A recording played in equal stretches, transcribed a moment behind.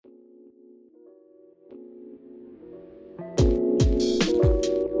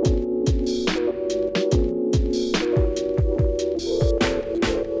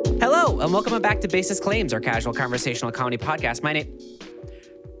and welcome back to Basis Claims, our casual conversational comedy podcast. My name...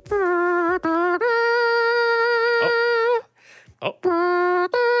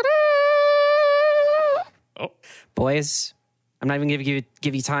 Boys, I'm not even going to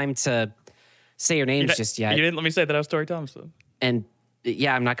give you time to say your names just yet. You didn't let me say that I was Tori Thompson. And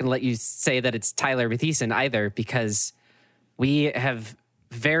yeah, I'm not going to let you say that it's Tyler Mathieson either, because we have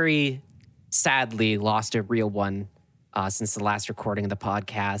very sadly lost a real one since the last recording of the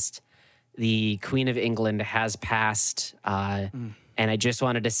podcast. The Queen of England has passed, and I just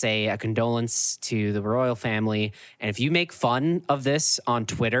wanted to say a condolence to the royal family. And if you make fun of this on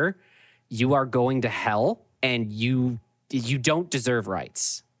Twitter, you are going to hell, and you don't deserve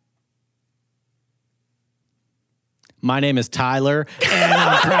rights. My name is Tyler, and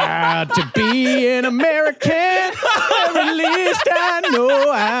I'm proud to be an American. At least I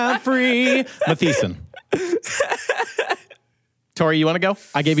know I'm free. Mathieson. Tori, you want to go?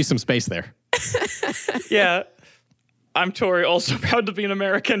 I gave you some space there. Yeah. I'm Tori, also proud to be an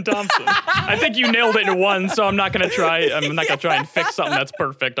American Thompson. I think you nailed it in one, so I'm not going to try and fix something that's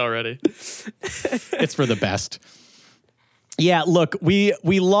perfect already. It's for the best. Yeah, look, we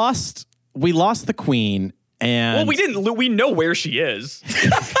lost the Queen, and well, we didn't. We know where she is,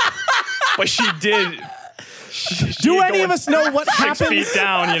 but she did. Do any of us know what 6 happened? feet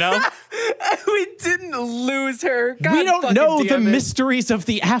down, you know? We didn't lose her. God, we don't know the it. mysteries of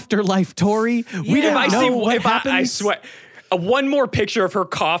the afterlife, Tori. We don't know what happens. I swear. One more picture of her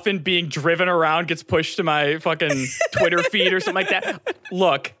coffin being driven around gets pushed to my fucking Twitter feed or something like that.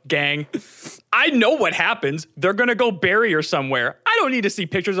 Look, gang, I know what happens. They're going to go bury her somewhere. I don't need to see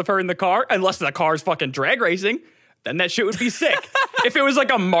pictures of her in the car unless the car's fucking drag racing. Then that shit would be sick. If it was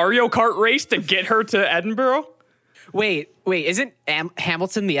like a Mario Kart race to get her to Edinburgh. Wait, isn't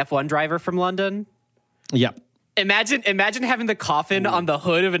Hamilton the F1 driver from London? Yep. Imagine having the coffin on the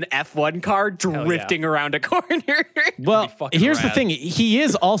hood of an F1 car drifting around a corner. Well, here's the thing. He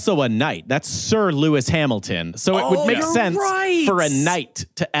is also a knight. That's Sir Lewis Hamilton. So it would make sense for a knight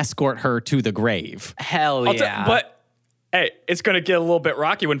to escort her to the grave. Hell yeah. But, hey, it's going to get a little bit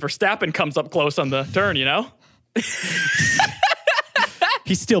rocky when Verstappen comes up close on the turn, you know?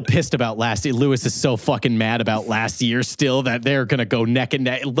 He's still pissed about last year. Lewis is so fucking mad about last year still that they're going to go neck and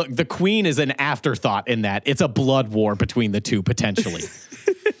neck. Look, the Queen is an afterthought in that. It's a blood war between the two, potentially.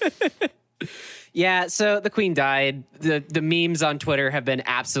 Yeah, so the Queen died. The memes on Twitter have been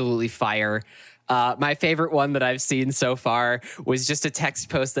absolutely fire. My favorite one that I've seen so far was just a text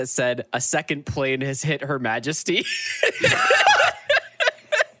post that said, "A second plane has hit Her Majesty."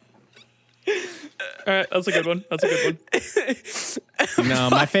 All right, that's a good one. No,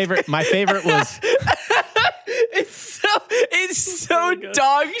 my favorite was it's so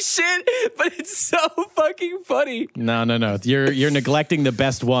dog shit, but it's so fucking funny. No. You're neglecting the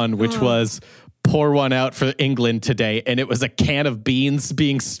best one, which was pour one out for England today, and it was a can of beans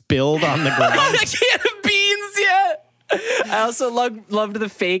being spilled on the ground. A can of beans, yeah. I also loved the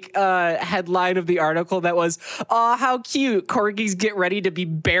fake headline of the article that was, "Aw, how cute. Corgis get ready to be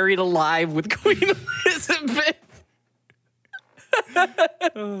buried alive with Queen Elizabeth."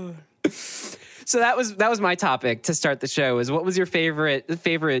 So that was my topic to start the show. Is what was your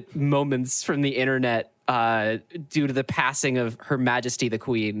favorite moments from the internet due to the passing of Her Majesty the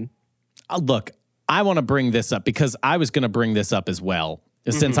Queen? Look, I want to bring this up because I was going to bring this up as well,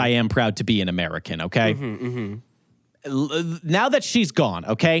 since I am proud to be an American, okay? Now that she's gone,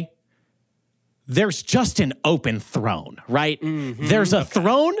 okay, there's just an open throne, right? There's a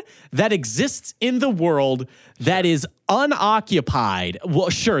throne that exists in the world that is unoccupied. Well,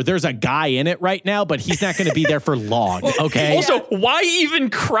 sure, there's a guy in it right now, but he's not going to be there for long, okay? Also, why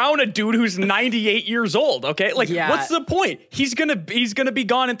even crown a dude who's 98 years old, okay? Like, what's the point? He's gonna be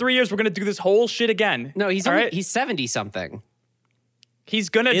gone in 3 years. We're going to do this whole shit again. No, he's 70-something. He's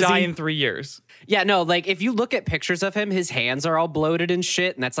going to die in 3 years. Yeah, no, like if you look at pictures of him, his hands are all bloated and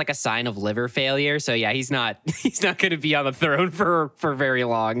shit, and that's like a sign of liver failure. So yeah, he's not going to be on the throne for very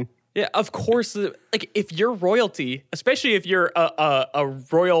long. Yeah, of course. Like if you're royalty, especially if you're a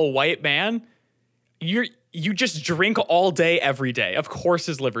royal white man, you just drink all day, every day. Of course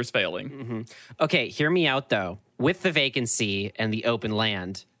his liver's failing. Okay, hear me out though. With the vacancy and the open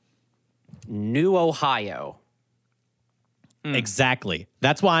land, New Ohio. Exactly.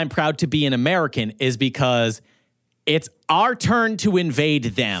 That's why I'm proud to be an American, is because it's our turn to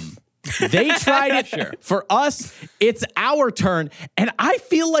invade them. They tried it. Sure. For us, it's our turn. And I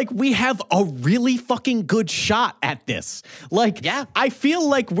feel like we have a really fucking good shot at this. Like, I feel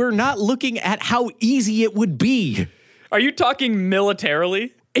like we're not looking at how easy it would be. Are you talking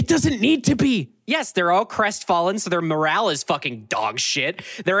militarily? It doesn't need to be. Yes, they're all crestfallen, so their morale is fucking dog shit.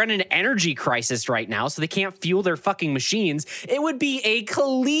 They're in an energy crisis right now, so they can't fuel their fucking machines. It would be a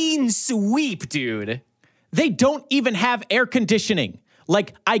clean sweep, dude. They don't even have air conditioning.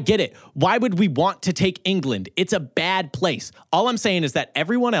 Like, I get it. Why would we want to take England? It's a bad place. All I'm saying is that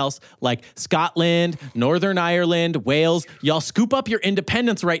everyone else, like Scotland, Northern Ireland, Wales, y'all scoop up your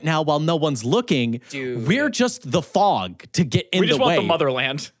independence right now while no one's looking. Dude. We're just the fog to get in the way. We just want the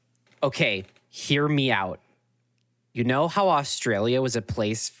motherland. Okay, hear me out. You know how Australia was a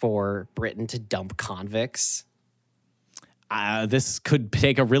place for Britain to dump convicts? This could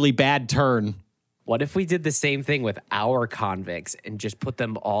take a really bad turn. What if we did the same thing with our convicts and just put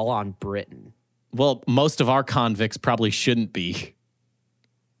them all on Britain? Well, most of our convicts probably shouldn't be.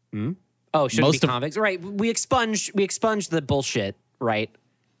 Oh, shouldn't be convicts? Right. We expunge the bullshit, right?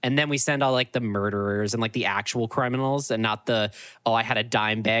 And then we send all like the murderers and like the actual criminals and not the, oh, I had a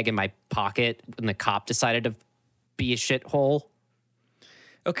dime bag in my pocket and the cop decided to be a shithole.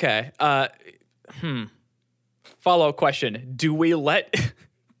 Okay. Follow-up question. Do we let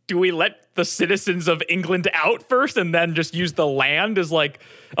the citizens of England out first and then just use the land as like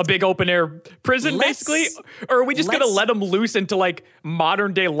a big open air prison, basically? Or are we just gonna let them loose into like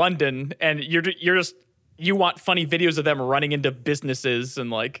modern day London and you want funny videos of them running into businesses and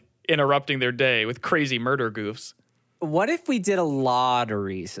like interrupting their day with crazy murder goofs? What if we did a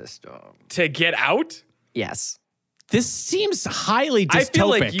lottery system? To get out? Yes. This seems highly dystopic. I feel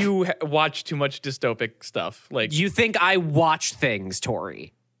like you watch too much dystopic stuff. Like, You think I watch things,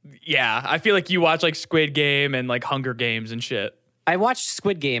 Tori? yeah, I feel like you watch like Squid Game and like Hunger Games and shit. I watched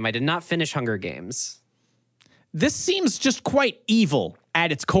Squid Game. I did not finish Hunger Games. This seems just quite evil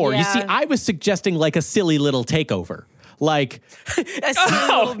at its core. You see, Yeah. I was suggesting like a silly little takeover. Like, A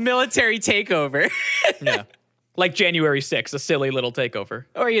little military takeover. Yeah. Like January 6th, a silly little takeover.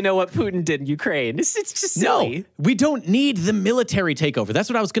 Or you know what Putin did in Ukraine. It's just silly. no, we don't need the military takeover. That's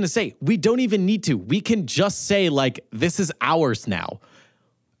what I was going to say. We don't even need to. We can just say, like, this is ours now.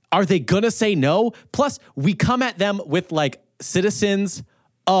 Are they going to say no? Plus, we come at them with, like, citizens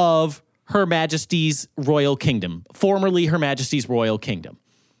of Her Majesty's Royal Kingdom, formerly Her Majesty's Royal Kingdom.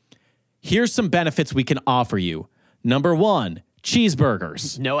 Here's some benefits we can offer you. Number one,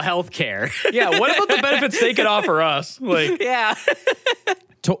 cheeseburgers. No health care. Yeah, what about the benefits they could offer us? Like, Yeah.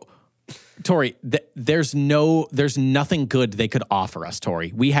 Tori, there's nothing good they could offer us,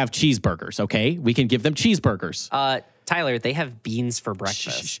 Tori. We have cheeseburgers, okay? We can give them cheeseburgers. Tyler, they have beans for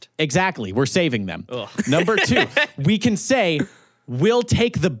breakfast. Exactly. We're saving them. Number two, we can say, we'll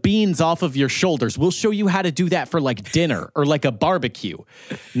take the beans off of your shoulders. We'll show you how to do that for like dinner or like a barbecue.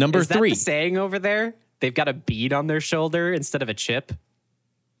 Number Is that three. the saying over there? They've got a bead on their shoulder instead of a chip?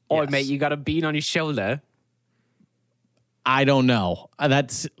 Oh, Yes. mate, you got a bead on your shoulder. I don't know.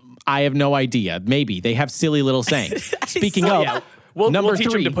 I have no idea. Maybe they have silly little sayings. Speaking of, yeah, we'll number teach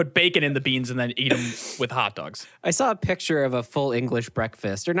three. them to put bacon in the beans and then eat them with hot dogs. I saw a picture of a full English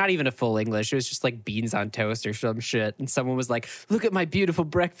breakfast, or not even a full English. It was just like beans on toast or some shit. And someone was like, look at my beautiful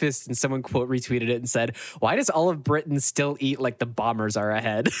breakfast. And someone quote retweeted it and said, why does all of Britain still eat like the bombers are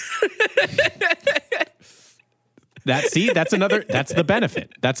ahead? that's the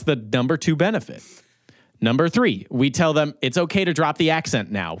benefit. That's the number two benefit. Number three, we tell them it's okay to drop the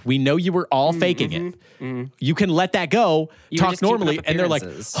accent now. We know you were all faking it. You can let that go, You were talk just keeping normally, up and they're like,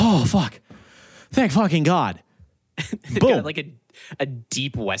 appearances. oh, fuck. Thank fucking God. They've Boom. got like a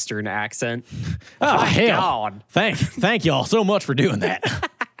deep Western accent. Oh, My hell. God. Thank y'all so much for doing that.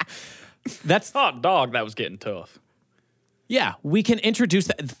 That's, Hot dog, that was getting tough. yeah, we can introduce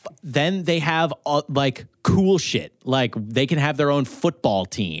that. Then they have like cool shit. Like they can have their own football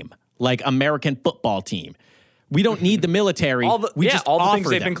team, like American football team. We don't need the military. All the we things offer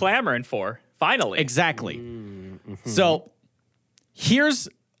they've them. been clamoring for. Finally. Exactly. So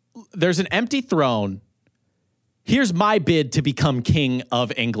there's an empty throne. Here's my bid to become king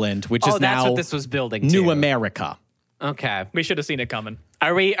of England, which is Oh, that's now what this was building New to. America. Okay. We should have seen it coming.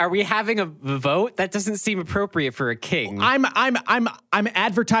 Are we having a vote? That doesn't seem appropriate for a king. I'm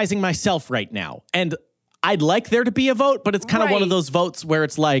advertising myself right now, and I'd like there to be a vote, but it's kind of one of Right. those votes where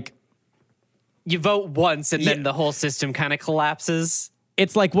it's like You vote once and Yeah. then the whole system kind of collapses.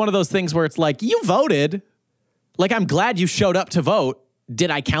 it's like one of those things where it's like you voted, like I'm glad you showed up to vote. Did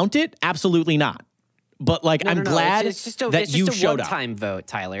I count it? Absolutely not. But like I'm No. glad It's just a showed up. one-time vote,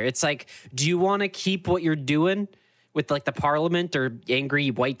 Tyler. It's like, do you want to keep what you're doing with like the parliament or angry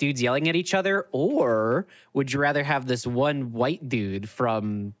white dudes yelling at each other? Or would you rather have this one white dude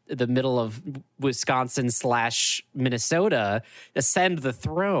from the middle of Wisconsin/Minnesota ascend the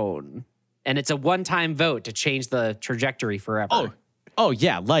throne? And it's a one-time vote to change the trajectory forever. Oh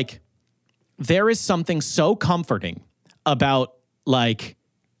yeah, like there is something so comforting about like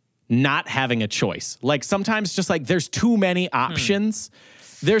not having a choice. Like sometimes just like there's too many options.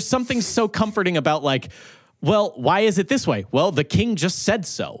 There's something so comforting about like, well, why is it this way? Well, the king just said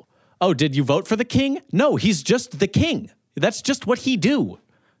so. Oh, did you vote for the king? No, he's just the king. That's just what he do.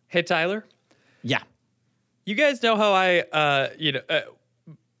 Hey, Tyler. Yeah. You guys know how I,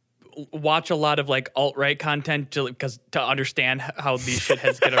 watch a lot of like alt-right content to understand how these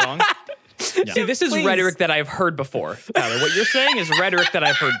shitheads get along? Yeah. See, this is rhetoric that I've heard before, Tyler. What you're saying is rhetoric that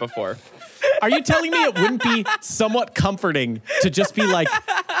I've heard before. Are you telling me it wouldn't be somewhat comforting to just be like,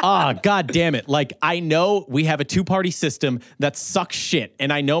 God damn it. Like, I know we have a two-party system that sucks shit,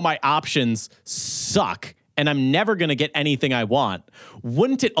 and I know my options suck, and I'm never going to get anything I want.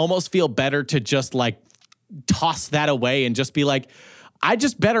 Wouldn't it almost feel better to just like toss that away and just be like, I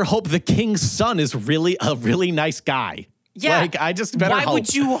just better hope the king's son is really a really nice guy. Yeah. Like, I just better Why hope.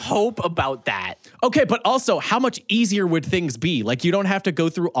 would you hope about that? Okay, but also, how much easier would things be? Like, you don't have to go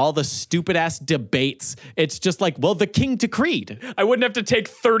through all the stupid-ass debates. It's just like, well, the king decreed. I wouldn't have to take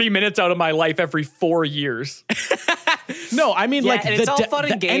 30 minutes out of my life every 4 years. No, I mean, like, and it's all fun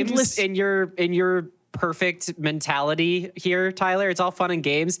the and games endless... in your perfect mentality here, Tyler. It's all fun and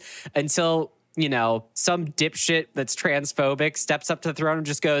games until, you know, some dipshit that's transphobic steps up to the throne and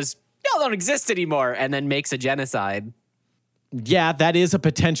just goes, y'all don't exist anymore, and then makes a genocide. Yeah, that is a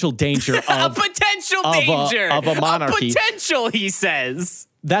potential danger of A potential danger of a monarchy. A potential, he says.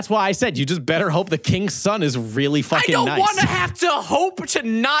 That's why I said you just better hope the king's son is really fucking I nice. don't want to have to hope to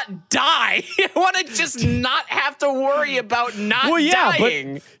not die. I want to just not have to worry about not Well, yeah,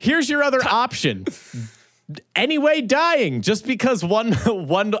 dying. but here's your other option. Anyway, dying just because one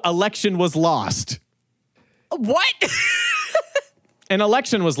election was lost. What? An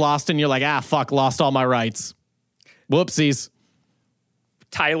election was lost, and you're like, fuck, lost all my rights. Whoopsies.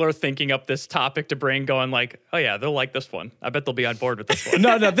 Tyler thinking up this topic to bring, going like, oh yeah, they'll like this one. I bet they'll be on board with this one.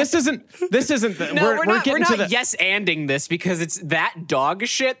 No, this isn't. No, we're not getting to the. yes-anding this because it's that dog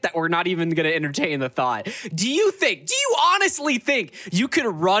shit that we're not even going to entertain the thought. Do you honestly think you could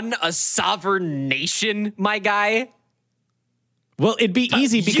run a sovereign nation, my guy? Well, it'd be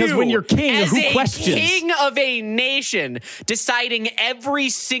easy because when you're king, as who questions? King of a nation, deciding every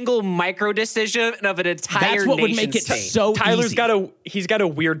single micro decision of an entire That's what would make it state. so Tyler's easy. he's got a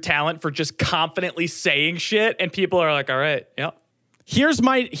weird talent for just confidently saying shit, and people are like, all right, yeah. Here's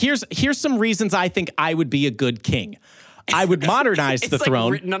some reasons I think I would be a good king. I would modernize the It's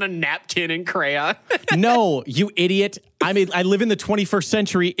throne. written on a napkin in crayon. No, you idiot. I mean, I live in the 21st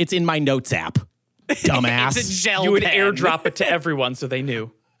century. It's in my notes app. Dumbass. It's a gel You would pen. airdrop it to everyone so they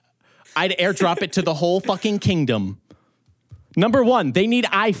knew. I'd airdrop it to the whole fucking kingdom. Number one, they need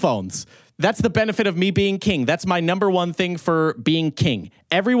iPhones. That's the benefit of me being king. That's my number one thing for being king.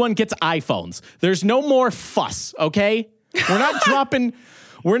 Everyone gets iPhones. There's no more fuss, okay? We're not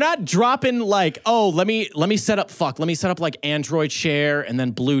dropping like, oh, let me set up like Android Share and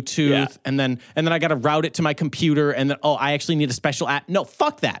then Bluetooth Yeah. and then I got to route it to my computer and then I actually need a special app. No,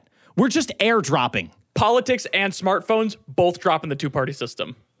 fuck that. We're just airdropping. Politics and smartphones both drop in the two-party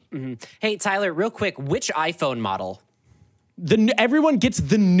system. Hey, Tyler, real quick, which iPhone model? Everyone gets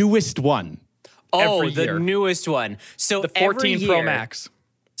the newest one. Oh, Every the year. newest one. So The 14 every Pro year- Max.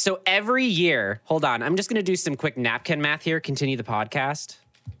 So every year, hold on, I'm just going to do some quick napkin math here. Continue the podcast.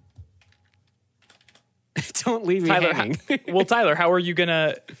 Don't leave me Tyler, hanging. Tyler, how are you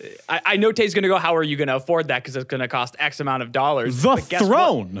gonna? I know Tay's gonna go. How are you gonna afford that? Because it's gonna cost X amount of dollars. The But guess what?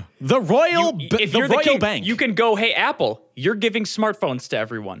 throne, the royal, If the you're the royal king, bank. you can go. Hey, Apple, you're giving smartphones to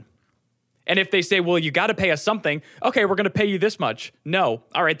everyone. And if they say, well, you got to pay us something. Okay, we're gonna pay you this much. No,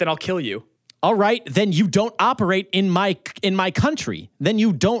 all right, then I'll kill you. All right, then you don't operate in my country. Then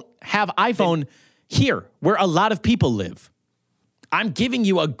you don't have iPhone here, where a lot of people live. I'm giving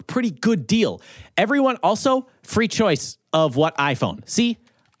you a pretty good deal. Everyone also free choice of what iPhone. See,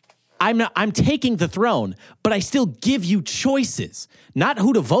 I'm taking the throne, but I still give you choices, not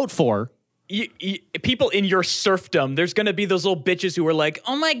who to vote for. People in your serfdom, there's going to be those little bitches who are like,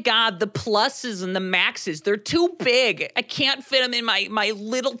 oh my God, the pluses and the maxes, they're too big. I can't fit them in my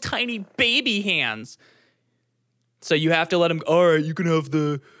little tiny baby hands. So you have to let them, all right, you can have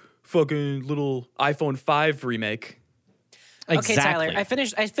the fucking little iPhone 5 remake. Exactly. Okay, Tyler,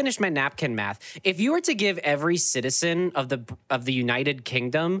 I finished my napkin math. If you were to give every citizen of the United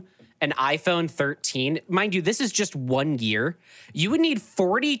Kingdom an iPhone 13, mind you, this is just 1 year, you would need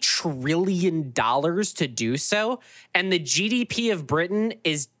 $40 trillion to do so, and the GDP of Britain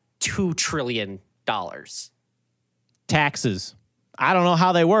is $2 trillion. Taxes. I don't know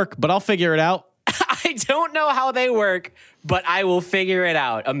how they work, but I'll figure it out. I don't know how they work, but I will figure it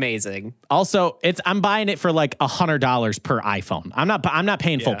out. Amazing. Also, I'm buying it for like $100 per iPhone. I'm not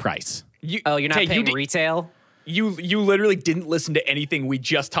paying full price. You're not Tay, paying retail? You literally didn't listen to anything we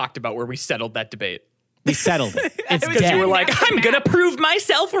just talked about where we settled that debate. We settled it. It's Because dead. you were like, I'm going to prove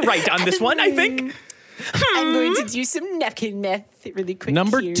myself right on this one, I think. I'm going to do some napkin math really quick.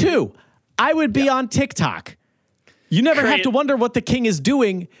 Number here. 2, I would be on TikTok. You never have Great. to wonder what the king is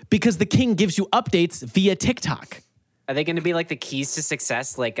doing because the king gives you updates via TikTok. Are they going to be like the keys to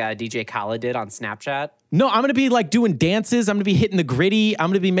success like DJ Khaled did on Snapchat? No, I'm going to be like doing dances. I'm going to be hitting the gritty. I'm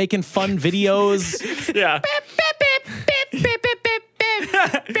going to be making fun videos. Yeah.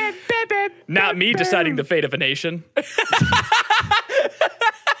 Not me deciding the fate of a nation.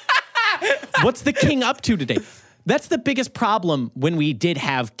 What's the king up to today? That's the biggest problem when we did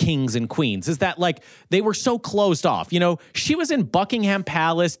have kings and queens is that like they were so closed off. You know, she was in Buckingham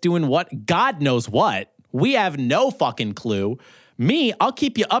Palace doing what? God knows what. We have no fucking clue. Me, I'll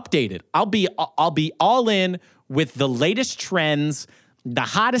keep you updated. I'll be all in with the latest trends, the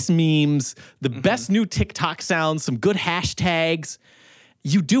hottest memes, the best new TikTok sounds, some good hashtags.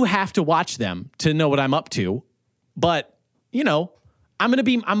 You do have to watch them to know what I'm up to. But, you know,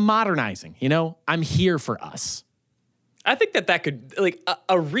 I'm modernizing, you know? I'm here for us. I think that could, like,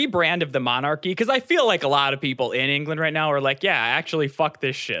 a rebrand of the monarchy, because I feel like a lot of people in England right now are like, yeah, actually, fuck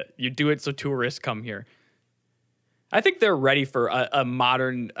this shit. You do it so tourists come here. I think they're ready for a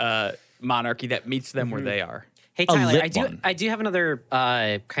modern monarchy that meets them where they are. Hey, A Tyler, lit I do have another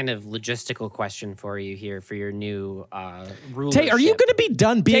kind of logistical question for you here for your new rulership. Tay, are you going to be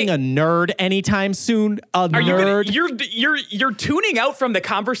done being Tay- a nerd anytime soon? A Are you nerd? you're tuning out from the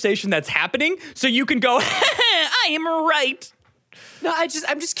conversation that's happening so you can go, I am right. No,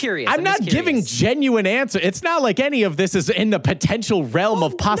 I'm just curious. I'm not just giving curious. genuine answer. It's not like any of this is in the potential realm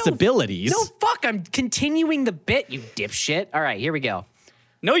of possibilities. No, fuck. I'm continuing the bit, you dipshit. All right, here we go.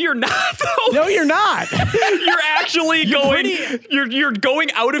 No, you're not. Though. No, you're not. You're actually going. pretty- You're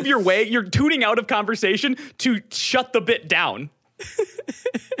going out of your way. You're tuning out of conversation to shut the bit down.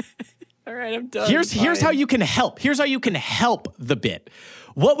 All right, I'm done. Here's how you can help. Here's how you can help the bit.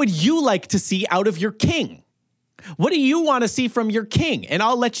 What would you like to see out of your king? What do you want to see from your king? And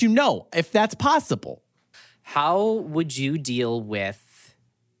I'll let you know if that's possible. How would you deal with?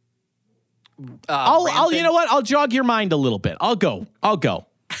 I'll you know what? I'll jog your mind a little bit. I'll go.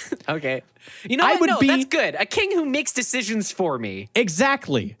 Okay. You know I what? would No, be- that's good. A king who makes decisions for me.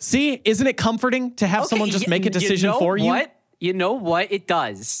 Exactly. See, isn't it comforting to have someone just make a decision for you? What? You know what? It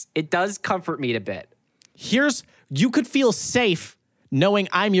does. It does comfort me a bit. You could feel safe knowing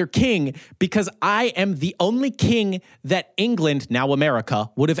I'm your king because I am the only king that England, now America,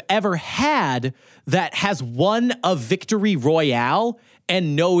 would have ever had that has won a victory royale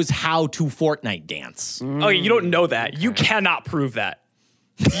and knows how to Fortnite dance. Oh, you don't know that. You cannot prove that.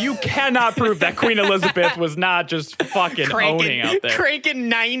 You cannot prove that Queen Elizabeth was not just fucking owning out there. Cranking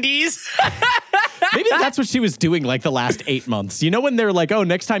 90s. Maybe that's what she was doing like the last 8 months. You know when they're like, oh,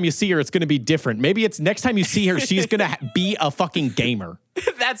 next time you see her, it's going to be different. Maybe it's next time you see her, she's going to be a fucking gamer.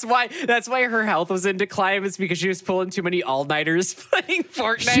 That's why her health was in decline. It's because she was pulling too many all-nighters playing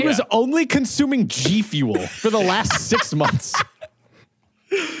Fortnite. She was only consuming G Fuel for the last 6 months.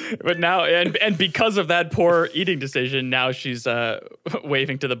 But now, and because of that poor eating decision, now she's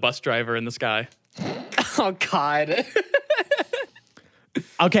waving to the bus driver in the sky. Oh, God.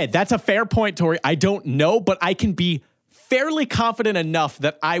 Okay, that's a fair point, Tori. I don't know, but I can be fairly confident enough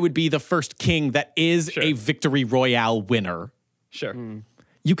that I would be the first king that is a victory royale winner. Sure.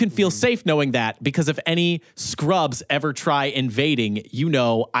 You can feel safe knowing that because if any scrubs ever try invading, you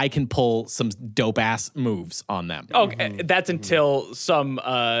know I can pull some dope ass moves on them. Okay, that's until some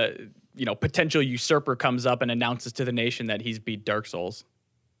potential usurper comes up and announces to the nation that he's beat Dark Souls.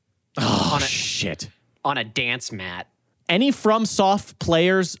 Oh, shit. On a dance mat. Any FromSoft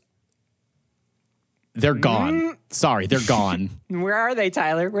players, they're gone. Sorry, they're gone. Where are they,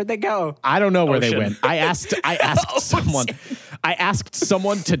 Tyler? Where'd they go? I don't know where they Ocean. went. I asked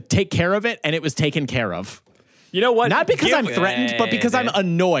someone to take care of it, and it was taken care of. You know what? Not because Give- I'm threatened, but because I'm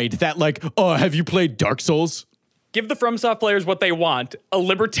annoyed that like, oh, have you played Dark Souls? Give the FromSoft players what they want: a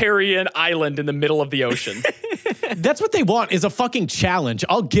libertarian island in the middle of the ocean. That's what they want is a fucking challenge.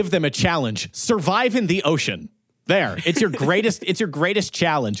 I'll give them a challenge. Survive in the ocean. There. It's your greatest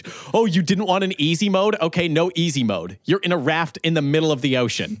challenge. Oh, you didn't want an easy mode? Okay, no easy mode. You're in a raft in the middle of the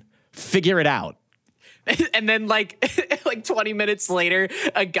ocean. Figure it out. And then like 20 minutes later,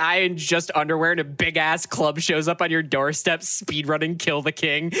 a guy in just underwear and a big ass club shows up on your doorstep, speedrunning Kill the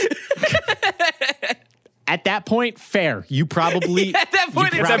King. At that point, fair. You probably At that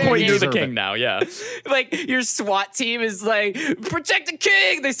point, At that point, you're the deserve king it. now. Yeah. Like your SWAT team is like, protect the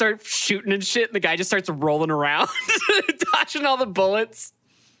king. They start shooting and shit. And the guy just starts rolling around, dodging all the bullets.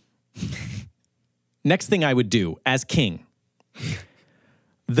 Next thing I would do as king.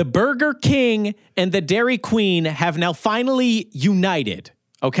 The Burger King and the Dairy Queen have now finally united,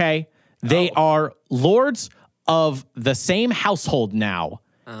 okay? They are lords of the same household now.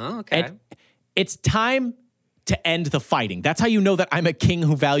 Oh, okay. And it's time to end the fighting. That's how you know that I'm a king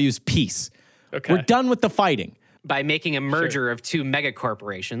who values peace. Okay. We're done with the fighting. By making a merger of two mega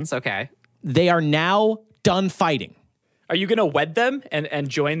corporations. Okay. They are now done fighting. Are you going to wed them and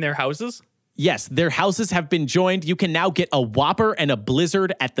join their houses? Yes, their houses have been joined. You can now get a Whopper and a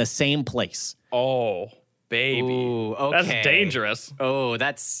Blizzard at the same place. Oh, baby. Ooh, okay. That's dangerous. Oh,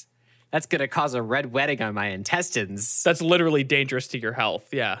 that's gonna cause a red wedding on my intestines. That's literally dangerous to your health.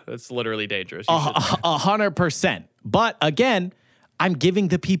 Yeah, that's literally dangerous. You should- 100%. But again, I'm giving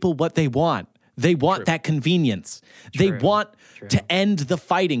the people what they want. They want that convenience. They want to end the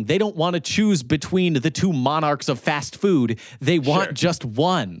fighting. They don't want to choose between the two monarchs of fast food. They want just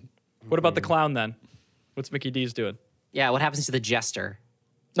one. What about the clown then? What's Mickey D's doing? Yeah, what happens to the jester?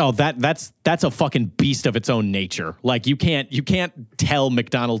 Oh, that's a fucking beast of its own nature. Like you can't tell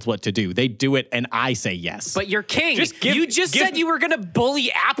McDonald's what to do. They do it and I say yes. But you're king. Just You said you were gonna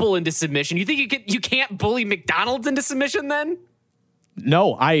bully Apple into submission. You think you can't bully McDonald's into submission then?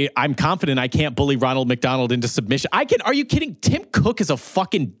 No, I'm confident I can't bully Ronald McDonald into submission. Are you kidding? Tim Cook is a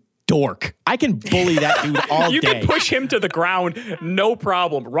fucking dork. I can bully that dude all You day. can push him to the ground, no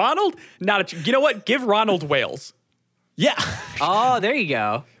problem. Ronald, you know what? Give Ronald Wales. Yeah. Oh, there you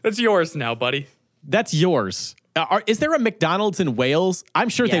go. That's yours now, buddy. That's yours. Is there a McDonald's in Wales? I'm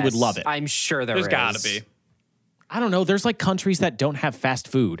sure they would Yes, love it. I'm sure There's got to be. I don't know. There's like countries that don't have fast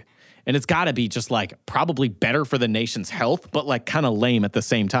food. And it's got to be just like probably better for the nation's health, but like kind of lame at the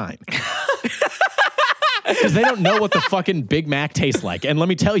same time. Because they don't know what the fucking Big Mac tastes like. And let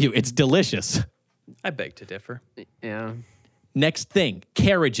me tell you, it's delicious. I beg to differ. Yeah. Next thing,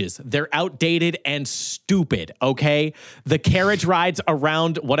 carriages. They're outdated and stupid, okay? The carriage rides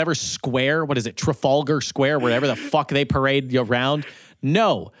around whatever square, what is it, Trafalgar Square, wherever the fuck they parade around.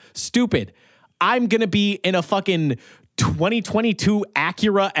 No, stupid. I'm going to be in a fucking 2022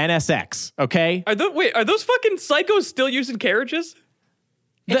 Acura NSX, okay? Are those fucking psychos still using carriages?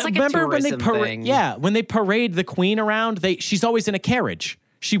 It's like Remember a when they tourism thing. Yeah, when they parade the queen around, she's always in a carriage.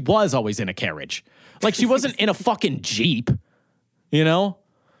 She was always in a carriage. Like she wasn't in a fucking Jeep, you know?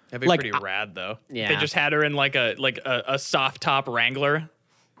 That'd be Like, pretty rad though. Yeah. They just had her in like a soft top Wrangler.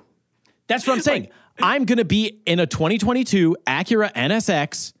 That's what I'm saying. I'm going to be in a 2022 Acura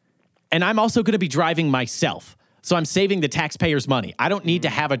NSX, and I'm also going to be driving myself. So I'm saving the taxpayers' money. I don't need to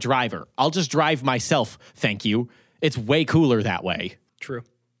have a driver. I'll just drive myself, thank you. It's way cooler that way. True.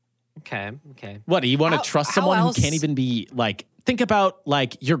 Okay. What, do you want to trust how someone else- who can't even be, like, think about,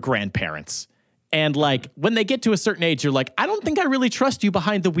 like, your grandparents. And, like, when they get to a certain age, you're like, I don't think I really trust you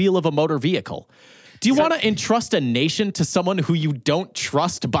behind the wheel of a motor vehicle. Do you want to entrust a nation to someone who you don't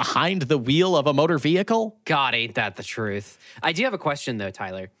trust behind the wheel of a motor vehicle? God, ain't that the truth? I do have a question though,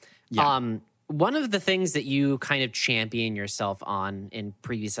 Tyler. Yeah. One of the things that you kind of champion yourself on in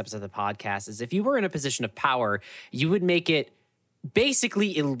previous episodes of the podcast is if you were in a position of power, you would make it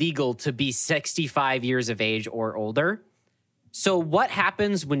basically illegal to be 65 years of age or older. So what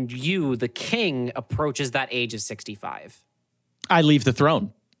happens when you, the king, approaches that age of 65? I leave the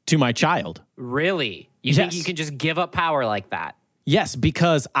throne to my child. Really? You think Yes. you can just give up power like that? Yes,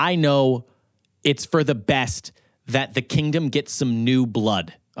 because I know it's for the best that the kingdom gets some new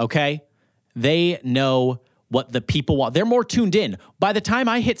blood, okay? They know what the people want. They're more tuned in. By the time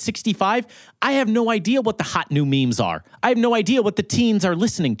I hit 65, I have no idea what the hot new memes are. I have no idea what the teens are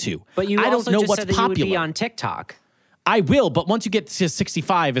listening to. But you I don't also know just what's said that popular. you would be on TikTok. I will, but once you get to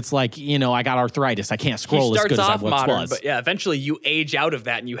 65, it's like, you know, I got arthritis. I can't He scroll as starts good as I off once modern, was. but yeah, eventually you age out of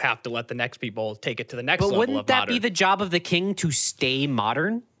that and you have to let the next people take it to the next But level wouldn't of that modern. be the job of the king to stay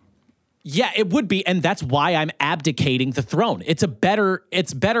modern? Yeah, it would be, and that's why I'm abdicating the throne. It's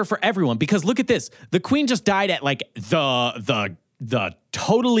better for everyone because look at this. The queen just died at like the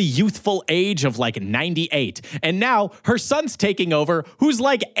totally youthful age of like 98. And now her son's taking over who's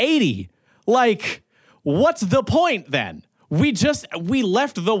like 80. Like, what's the point then? We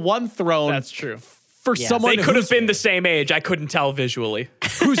left the one throne That's true. for someone They could have who's- been the same age. I couldn't tell visually.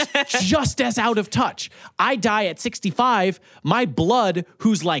 who's just as out of touch. I die at 65. My blood,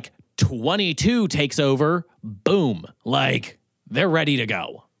 who's like 22, takes over. Boom. Like, they're ready to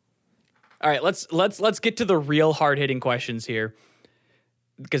go. All right, let's get to the real hard-hitting questions here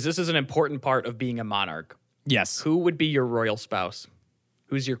because this is an important part of being a monarch. Yes. Who would be your royal spouse?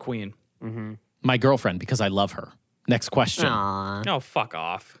 Who's your queen? My girlfriend, because I love her. Next question. Aw. Oh, fuck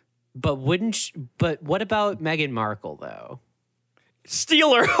off. But but what about Meghan Markle though?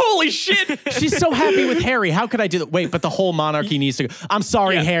 Steal her. Holy shit. She's so happy with Harry. How could I do that? Wait, but the whole monarchy needs to go. I'm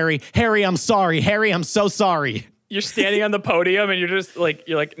sorry, Yeah. Harry. Harry, I'm sorry. Harry, I'm so sorry. You're standing on the podium and you're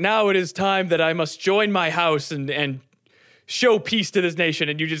like, now it is time that I must join my house and show peace to this nation.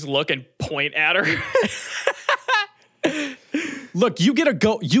 And you just look and point at her. Look, you get a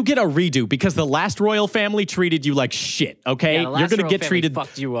redo because the last royal family treated you like shit, okay? Yeah, the last You're going to royal get family treated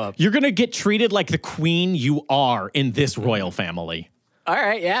fucked you up. You're going to get treated like the queen you are in this royal family. All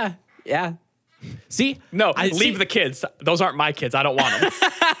right, yeah. See? No, I- leave see- the kids. Those aren't my kids. I don't want them.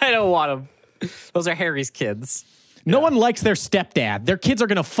 I don't want them. Those are Harry's kids. No one likes their stepdad. Their kids are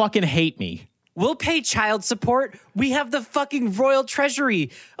going to fucking hate me. We'll pay child support. We have the fucking royal treasury.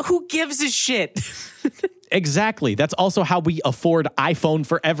 Who gives a shit? Exactly. That's also how we afford iPhone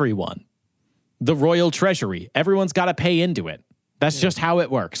for everyone. The royal treasury. Everyone's got to pay into it. That's just how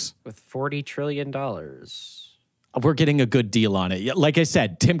it works. With $40 trillion. We're getting a good deal on it. Like I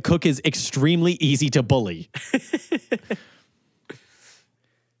said, Tim Cook is extremely easy to bully.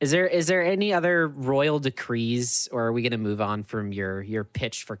 Is there any other royal decrees, or are we going to move on from your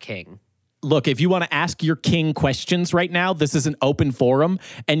pitch for king? Look, if you want to ask your king questions right now, this is an open forum,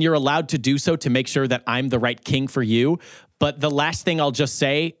 and you're allowed to do so to make sure that I'm the right king for you. But the last thing I'll just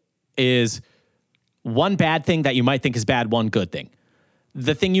say is one bad thing that you might think is bad, one good thing.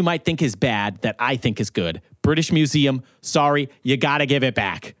 The thing you might think is bad that I think is good. British Museum, sorry, you got to give it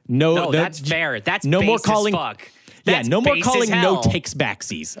back. No, that's fair. That's no base more as calling. fuck. Yeah, That's no more base calling as hell. no takes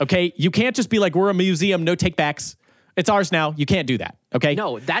backsies. Okay, you can't just be like, we're a museum, no take backs. It's ours now. You can't do that. Okay.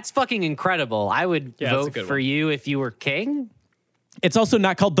 No, that's fucking incredible. I would Yeah, that's a vote good for one. you if you were king. It's also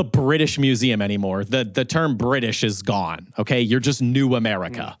not called the British Museum anymore. The term British is gone. Okay, you're just New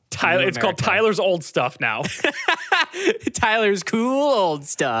America. Tyler, it's called Tyler's old stuff now. Tyler's cool old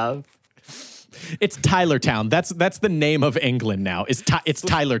stuff. It's Tylertown. That's the name of England now. It's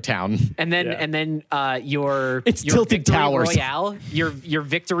Tylertown. And then your It's your Tilted Victory Towers. Royale, your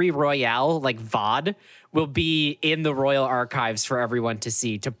Victory Royale like VOD will be in the Royal Archives for everyone to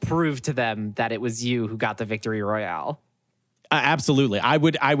see to prove to them that it was you who got the Victory Royale. Absolutely. I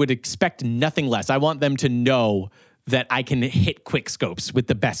would expect nothing less. I want them to know that I can hit quick scopes with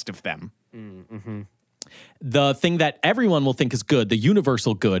the best of them. Mm-hmm. The thing that everyone will think is good, the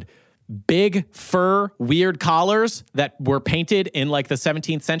universal good, big fur weird collars that were painted in like the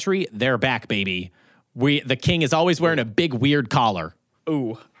 17th century, they're back, baby. The king is always wearing a big weird collar.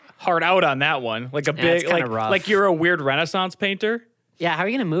 Ooh, hard out on that one. Like a it's big, kinda like rough. like you're a weird Renaissance painter. Yeah, how are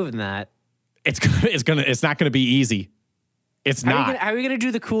you gonna move in that? It's not going to be easy. It's not. How are you gonna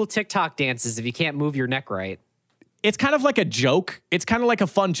do the cool TikTok dances if you can't move your neck right? It's kind of like a joke. It's kind of like a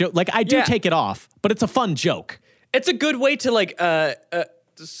fun joke. Like I do Yeah. take it off, but it's a fun joke. It's a good way to like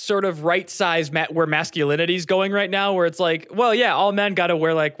sort of right size where masculinity's going right now, where it's like, well, yeah, all men got to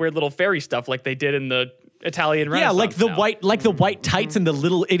wear like weird little fairy stuff like they did in the Italian Renaissance. Yeah, like the now. white tights and the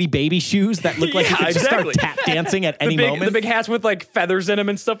little itty baby shoes that look like you Yeah, could just exactly. start tap dancing at any the moment. big hats with like feathers in them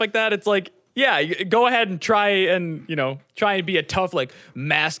and stuff like that. It's like, yeah, go ahead and try and be a tough like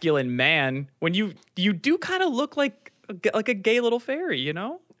masculine man when you do kind of look like a gay little fairy, you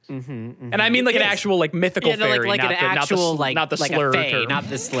know. And I mean like an actual like mythical Yeah, no, fairy, like not an the, actual not the like slur a fae, term. not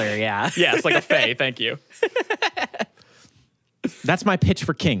the slur. Yeah. Yes, like a fae. Thank you. That's my pitch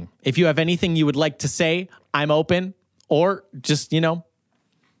for King. If you have anything you would like to say, I'm open. Or just,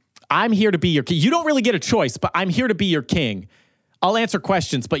 I'm here to be your king. You don't really get a choice, but I'm here to be your king. I'll answer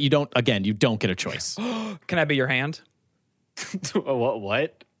questions, but you don't get a choice. Can I be your hand?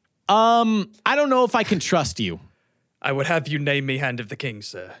 What? I don't know if I can trust you. I would have you name me Hand of the King,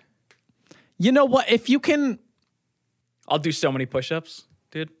 sir. You know what? If you can, I'll do so many push-ups,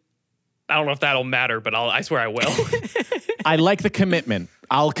 dude. I don't know if that'll matter, but I swear I will. I like the commitment.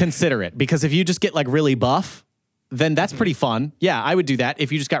 I'll consider it because if you just get like really buff, then that's pretty fun. Yeah, I would do that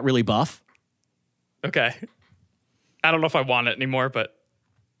if you just got really buff. Okay. I don't know if I want it anymore, but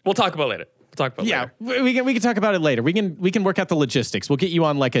we'll talk about it later. Yeah, we can talk about it later. We can work out the logistics. We'll get you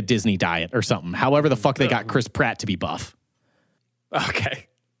on like a Disney diet or something. However the fuck they got Chris Pratt to be buff. Okay.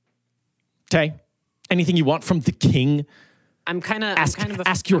 Okay. Anything you want from the king? I'm kind of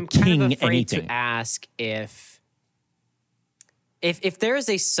ask your king afraid anything. to ask if there's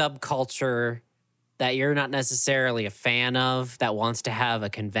a subculture that you're not necessarily a fan of that wants to have a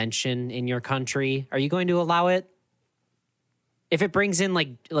convention in your country, are you going to allow it? If it brings in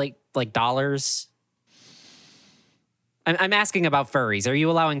like dollars? I'm asking about furries. Are you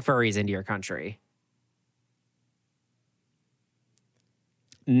allowing furries into your country?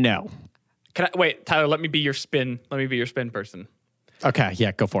 No. Can I wait, Tyler? Let me be your spin. Let me be your spin person. Okay,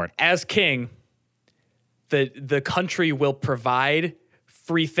 yeah, go for it. As king, the country will provide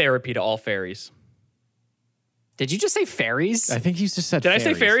free therapy to all fairies. Did you just say fairies? I think you just said Did I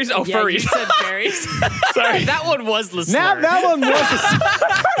say fairies? Oh, Yeah, you furries. said fairies. Sorry. That one was the slur. Now that one was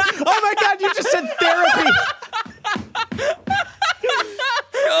oh my God, you just said therapy.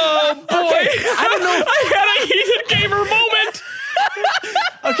 Oh, boy. I don't know. I had a heated gamer moment.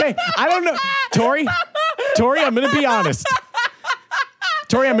 Okay, I don't know. Tori, I'm going to be honest.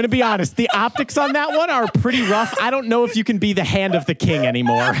 The optics on that one are pretty rough. I don't know if you can be the hand of the king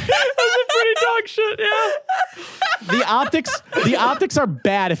anymore. That's a pretty dog shit, yeah. The optics are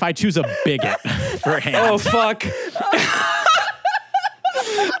bad if I choose a bigot for hand. Oh, fuck.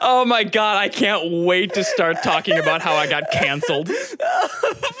 Oh, my God. I can't wait to start talking about how I got canceled.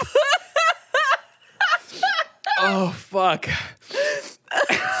 Oh, fuck.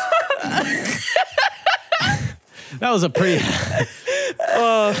 That was a pretty.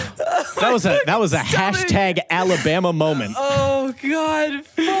 That was a hashtag Alabama moment. Oh, God.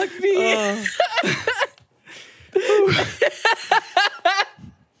 Fuck me.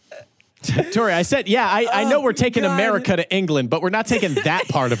 Tori, I said, yeah, I know we're taking America to England, but we're not taking that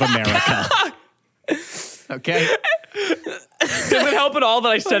part of America. Okay? Does it help at all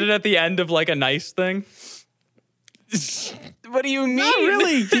that I said it at the end of like a nice thing? What do you mean? Not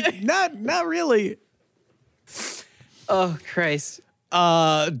really. Not really. Oh, Christ.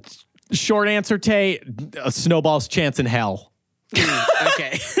 Short answer, Tay, a snowball's chance in hell.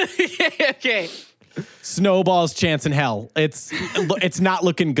 Okay. Okay. Snowball's chance in hell. It's not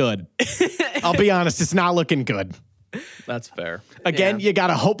looking good. I'll be honest, it's not looking good. That's fair. Again, Yeah. you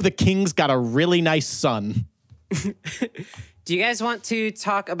gotta hope the king's got a really nice son. Do you guys want to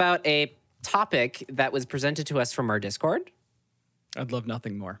talk about a topic that was presented to us from our Discord? I'd love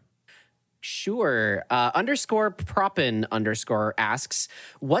nothing more. Sure. _Propin_ asks,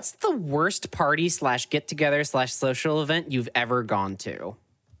 what's the worst party / get together / social event you've ever gone to?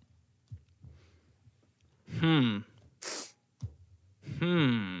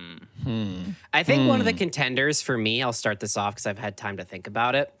 I think one of the contenders for me, I'll start this off because I've had time to think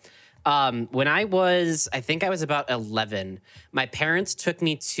about it. When I think I was about 11, my parents took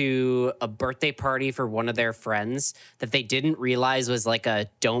me to a birthday party for one of their friends that they didn't realize was like a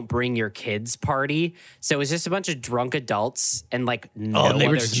don't bring your kids party. So it was just a bunch of drunk adults and like no They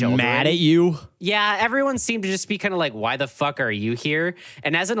were other just children. mad at you. Yeah, everyone seemed to just be kind of like, why the fuck are you here?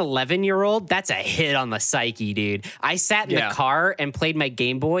 And as an 11-year-old, that's a hit on the psyche, dude. I sat in the car and played my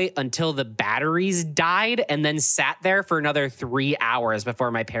Game Boy until the batteries died and then sat there for another 3 hours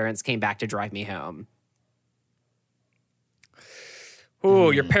before my parents came back to drive me home.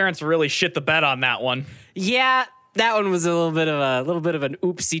 Ooh, your parents really shit the bed on that one. Yeah, that one was a little bit of an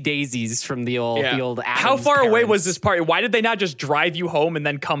oopsie daisies from the old Adams How far away parents. was this party? Why did they not just drive you home and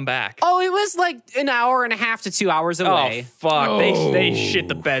then come back? Oh, it was like an hour and a half to 2 hours away. Oh, fuck. They shit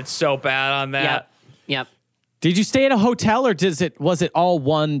the bed so bad on that. Yep. Did you stay at a hotel or was it all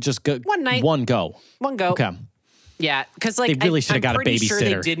one One night. One go? One go. Okay. Yeah, because like They really should have I'm got a pretty sure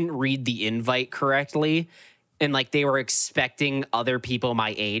they babysitter. didn't read the invite correctly, and like they were expecting other people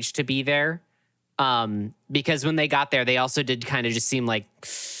my age to be there. Because when they got there, they also did kind of just seem like,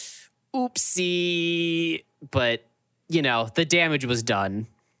 oopsie, but you know the damage was done.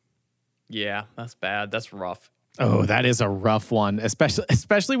 Yeah, that's bad. That's rough. Oh, that is a rough one,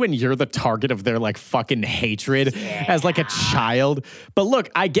 especially when you're the target of their like fucking hatred as like a child. But look,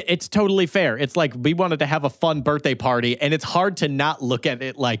 I get it's totally fair. It's like we wanted to have a fun birthday party, and it's hard to not look at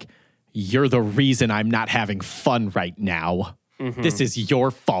it like you're the reason I'm not having fun right now. This is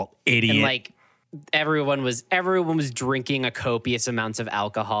your fault, idiot. And like everyone was drinking a copious amounts of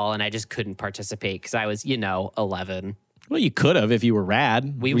alcohol, and I just couldn't participate because I was 11. Well, you could have if you were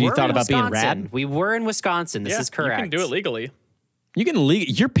rad. We you were thought in about being Wisconsin. rad. We were in Wisconsin. This is correct. You can do it legally. You can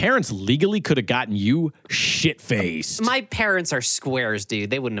your parents legally could have gotten you shit faced. My parents are squares, dude.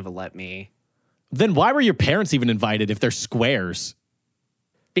 They wouldn't have let me. Then why were your parents even invited if they're squares?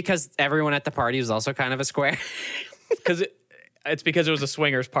 Because everyone at the party was also kind of a square. It's because it was a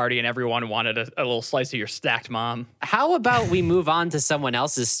swingers party and everyone wanted a little slice of your stacked mom. How about we move on to someone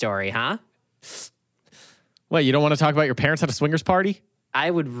else's story, huh? What, you don't want to talk about your parents at a swingers party?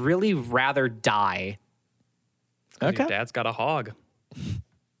 I would really rather die. Okay. Your dad's got a hog.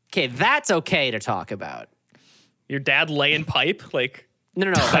 Okay, that's okay to talk about. Your dad laying pipe? Like,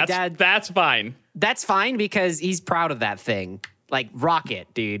 No. My dad, that's fine. that's fine because he's proud of that thing. Like, rock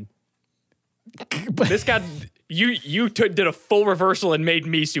it, dude. This got You did a full reversal and made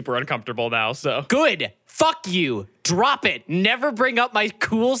me super uncomfortable now. So Good. Fuck you. Drop it. Never bring up my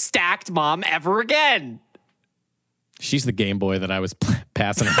cool stacked mom ever again. She's the Game Boy that I was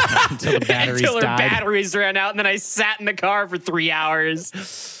passing around until the batteries Until her died. batteries ran out, and then I sat in the car for 3 hours.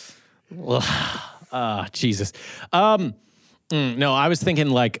 Jesus. No, I was thinking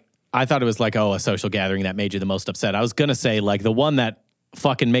like, I thought it was like, a social gathering that made you the most upset. I was going to say like the one that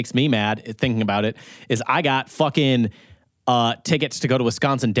fucking makes me mad thinking about it is I got fucking tickets to go to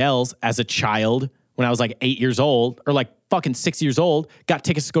Wisconsin Dells as a child when I was like 8 years old or like fucking 6 years old, got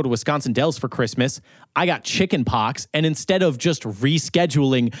tickets to go to Wisconsin Dells for Christmas. I got chicken pox, and instead of just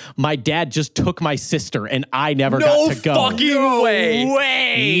rescheduling, my dad just took my sister and I never got to go. No fucking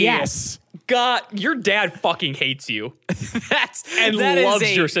way. Yes. God, your dad fucking hates you That loves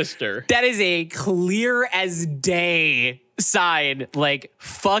is your sister. That is a clear as day sign. Like,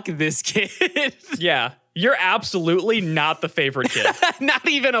 fuck this kid. Yeah. You're absolutely not the favorite kid. Not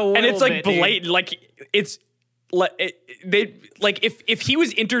even a little And it's like bit, dude. blatant. Like it's like they like if he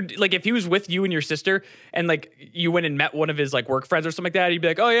was if he was with you and your sister and like you went and met one of his like work friends or something like that, he'd be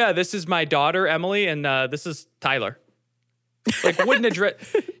like, oh yeah, this is my daughter Emily and this is Tyler. Like wouldn't address.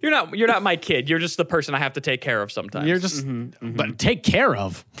 You're not my kid. You're just the person I have to take care of sometimes. You're just, but take care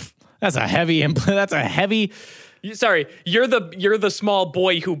of. That's a heavy. That's a heavy. Sorry, you're the small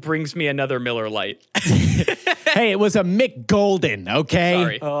boy who brings me another Miller Lite. Hey, it was a Mick Golden. Okay.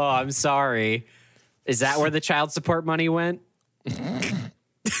 Sorry. Oh, I'm sorry. Is that where the child support money went?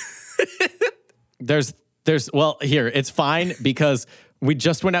 Well, here, it's fine because we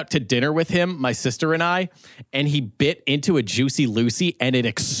just went out to dinner with him, my sister and I, and he bit into a Juicy Lucy and it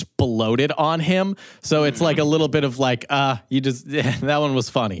exploded on him. So it's like a little bit of like, that one was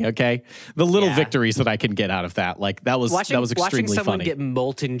funny, okay? The little Yeah. victories that I can get out of that, like that was Watching extremely someone funny. get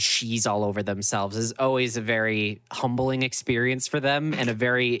molten cheese all over themselves is always a very humbling experience for them and a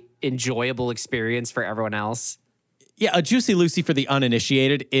very enjoyable experience for everyone else. Yeah, a Juicy Lucy for the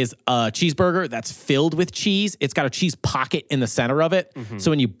uninitiated is a cheeseburger that's filled with cheese. It's got a cheese pocket in the center of it.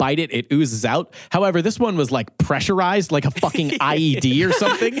 So when you bite it, it oozes out. However, this one was like pressurized like a fucking IED or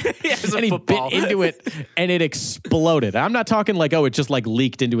something. it's a and he football. bit into it and it exploded. I'm not talking like, it just like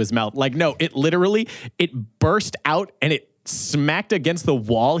leaked into his mouth. Like, no, it literally, it burst out and it smacked against the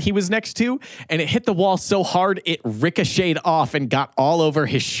wall he was next to. And it hit the wall so hard, it ricocheted off and got all over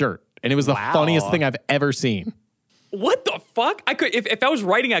his shirt. And it was the Wow. funniest thing I've ever seen. What the fuck? I could if I was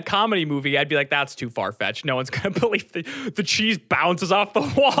writing a comedy movie, I'd be like, that's too far fetched. No one's gonna believe the cheese bounces off the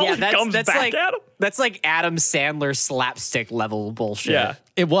wall and comes back like at him. that's like Adam Sandler slapstick level bullshit. Yeah.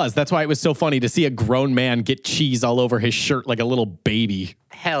 It was. That's why it was so funny to see a grown man get cheese all over his shirt like a little baby.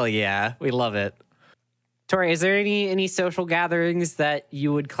 Hell yeah, we love it. Tori, is there any social gatherings that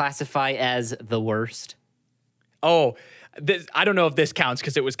you would classify as the worst? Oh, I don't know if this counts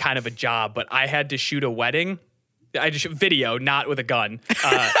because it was kind of a job, but I had to shoot a wedding. I just video, not with a gun.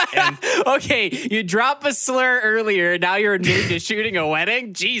 And Okay, you dropped a slur earlier. Now you're admitting to shooting a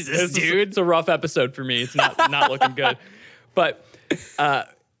wedding? Jesus, dude. it's a rough episode for me. It's not looking good. But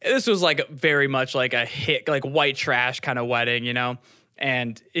this was like very much like a hit, like white trash kind of wedding, you know?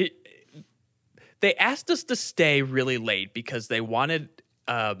 And they asked us to stay really late because they wanted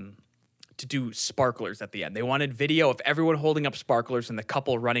to do sparklers at the end. They wanted video of everyone holding up sparklers and the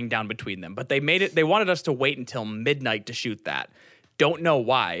couple running down between them. But they wanted us to wait until midnight to shoot that. Don't know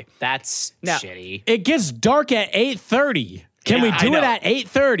why. That's Now- shitty. It gets dark at 8:30. Can Yeah, we do I it know. at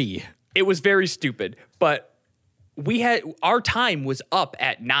 8:30? It was very stupid, but our time was up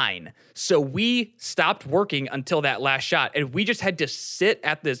at 9. So we stopped working until that last shot. And we just had to sit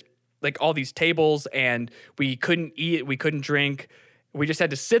at this, like all these tables, and we couldn't eat, we couldn't drink. We just had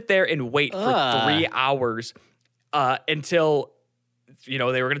to sit there and wait for 3 hours until, they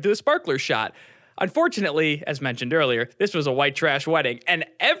were going to do a sparkler shot. Unfortunately, as mentioned earlier, this was a white trash wedding, and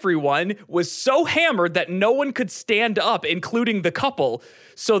everyone was so hammered that no one could stand up, including the couple.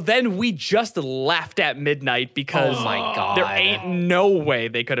 So then we just left at midnight because Oh my God. there ain't no way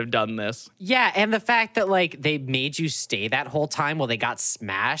they could have done this. Yeah, and the fact that like they made you stay that whole time while they got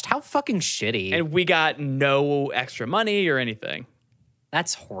smashed, how fucking shitty. And we got no extra money or anything.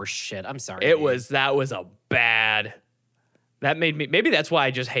 That's horse shit. I'm sorry. That made me, maybe that's why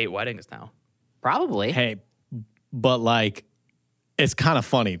I just hate weddings now. Probably. Hey, but like, it's kind of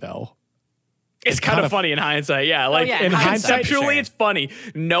funny though. It's kind of funny in hindsight, yeah. Like yeah, in hindsight, conceptually, sure. it's funny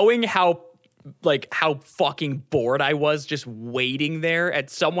knowing how fucking bored I was just waiting there at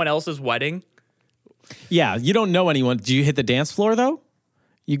someone else's wedding. Yeah, you don't know anyone. Do you hit the dance floor though?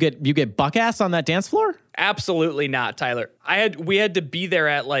 You get buck ass on that dance floor? Absolutely not, Tyler. We had to be there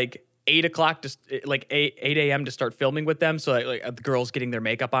at like 8 o'clock, just like 8 a.m. to start filming with them. So like the girls getting their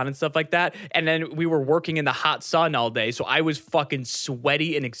makeup on and stuff like that. And then we were working in the hot sun all day. So I was fucking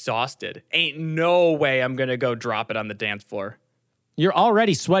sweaty and exhausted. Ain't no way I'm going to go drop it on the dance floor. You're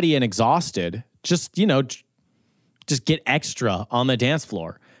already sweaty and exhausted. Just, just get extra on the dance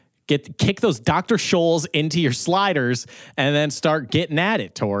floor. Kick those Dr. Scholl's into your sliders and then start getting at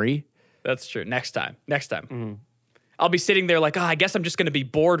it, Tori. That's true. Next time. Mm-hmm. I'll be sitting there like, I guess I'm just going to be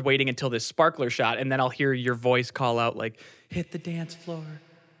bored waiting until this sparkler shot. And then I'll hear your voice call out like, hit the dance floor.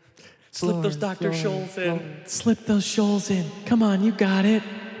 Slip those Dr. Scholl's in. Slip those Scholl's in. Come on, you got it.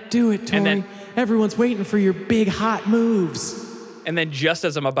 Do it, Tori. And then, everyone's waiting for your big hot moves. And then just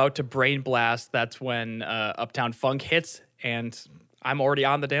as I'm about to brain blast, that's when Uptown Funk hits and I'm already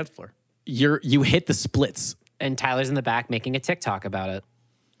on the dance floor. You hit the splits. And Tyler's in the back making a TikTok about it.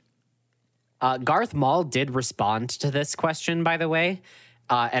 Garth Mall did respond to this question, by the way,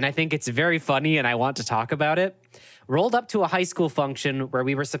 and I think it's very funny and I want to talk about it. Rolled up to a high school function where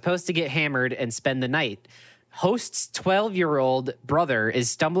we were supposed to get hammered and spend the night. Host's 12-year-old brother is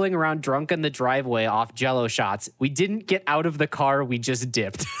stumbling around drunk in the driveway off Jell-O shots. We didn't get out of the car, we just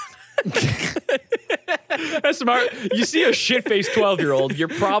dipped. That's smart. You see a shit-faced 12-year-old, you're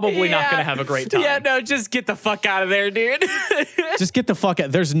probably not going to have a great time. Yeah, no, just get the fuck out of there, dude. Just get the fuck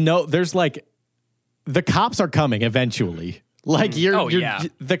out. There's like, the cops are coming eventually. Like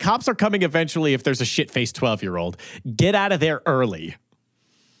the cops are coming eventually if there's a shit-faced 12-year-old. Get out of there early.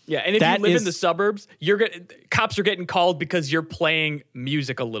 Yeah, and if you live in the suburbs, cops are getting called because you're playing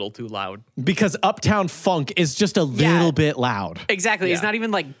music a little too loud. Because Uptown Funk is just a little bit loud. Exactly. Yeah. It's not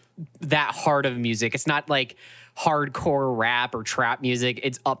even like that hard of music. It's not like hardcore rap or trap music.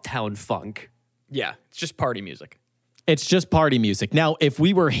 It's Uptown Funk. Yeah, it's just party music. It's just party music. Now, if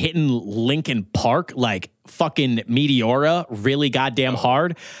we were hitting Linkin Park, like fucking Meteora, really goddamn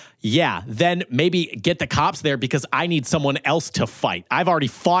hard, yeah, then maybe get the cops there because I need someone else to fight. I've already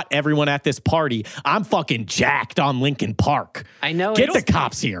fought everyone at this party. I'm fucking jacked on Linkin Park. I know. Get the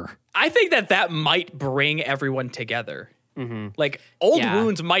cops here. I think that might bring everyone together. Mm-hmm. Like, old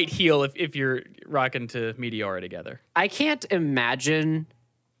wounds might heal if you're rocking to Meteora together. I can't imagine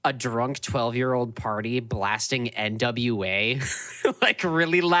a drunk 12-year-old party blasting NWA like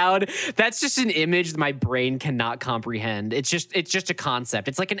really loud. That's just an image my brain cannot comprehend. It's just a concept.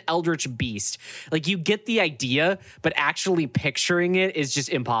 It's like an eldritch beast. Like, you get the idea, but actually picturing it is just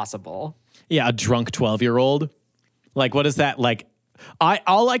impossible. Yeah, a drunk 12-year-old. Like, what is that? Like,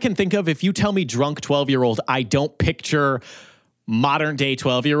 all I can think of, if you tell me drunk 12-year-old, I don't picture modern day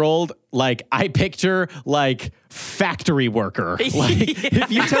 12-year-old. Like, I picture like factory worker. Like,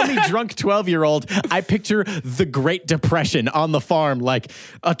 if you tell me drunk 12-year-old, I picture the Great Depression on the farm. Like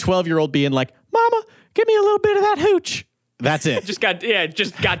a 12-year-old being like, "Mama, give me a little bit of that hooch." That's it. just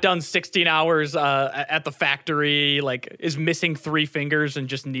got done 16 hours at the factory. Like, is missing 3 fingers and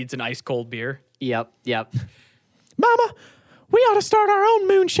just needs an ice cold beer. Yep. Mama, we ought to start our own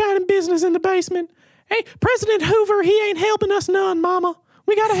moonshining business in the basement. Hey, President Hoover, he ain't helping us none, Mama.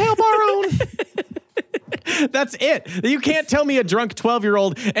 We got to help our own. That's it. You can't tell me a drunk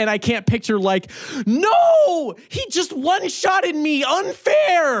 12-year-old and I can't picture like, no, he just one-shotted me.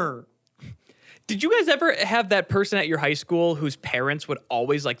 Unfair. Did you guys ever have that person at your high school whose parents would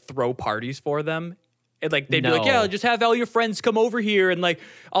always like throw parties for them? And like they'd be like, yeah, just have all your friends come over here and like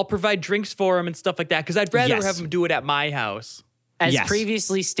I'll provide drinks for them and stuff like that because I'd rather have them do it at my house. As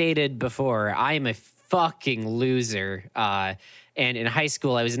previously stated before, I am a fucking loser. And in high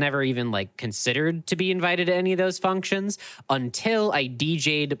school, I was never even like considered to be invited to any of those functions until I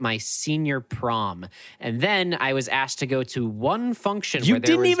DJ'd my senior prom. And then I was asked to go to one function where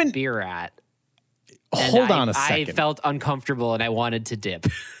there was beer at. Hold on a second. I felt uncomfortable and I wanted to dip.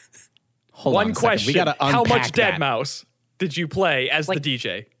 One question. We gotta unpack how much that. Deadmau5 did you play as the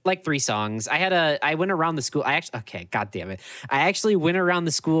DJ? Like 3 songs. I went around the school. God damn it. I actually went around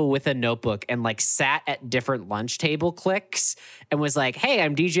the school with a notebook and like sat at different lunch table cliques and was like, hey,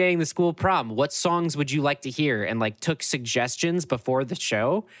 I'm DJing the school prom. What songs would you like to hear? And like took suggestions before the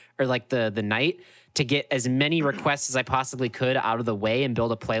show or like the night to get as many requests as I possibly could out of the way and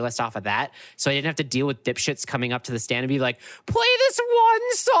build a playlist off of that. So I didn't have to deal with dipshits coming up to the stand and be like, play this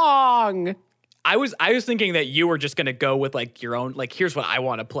one song. I was thinking that you were just gonna go with like your own, like, here's what I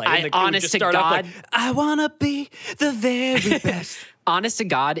want to play. And Honest to God, off like, I wanna be the very best. Honest to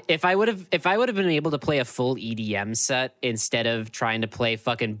God, if I would have been able to play a full EDM set instead of trying to play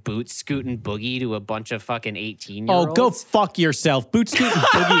fucking Boot Scootin' Boogie to a bunch of fucking 18-year-olds. Oh, go fuck yourself. Boot Scootin'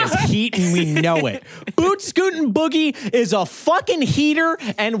 Boogie is heat and we know it. Boot Scootin' Boogie is a fucking heater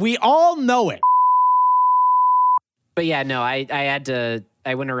and we all know it. But yeah, no, I had to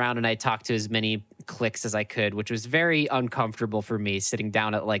I went around and I talked to as many cliques as I could, which was very uncomfortable for me, sitting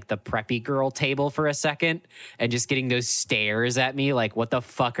down at like the preppy girl table for a second and just getting those stares at me like, what the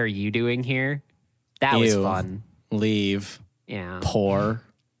fuck are you doing here? That was Ew. fun. Leave. Yeah. Poor.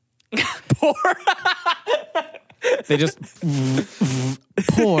 Poor. They just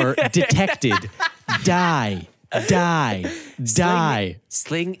poor detected. Die.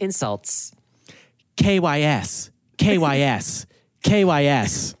 Sling insults. KYS.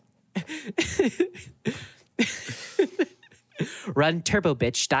 Run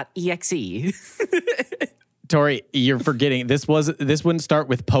turbobitch.exe. Tori, you're forgetting. This wouldn't start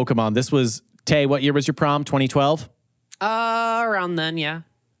with Pokemon. This was Tay. What year was your prom? 2012. Around then, yeah.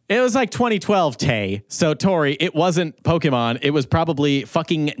 It was like 2012, Tay. So, Tori, it wasn't Pokemon. It was probably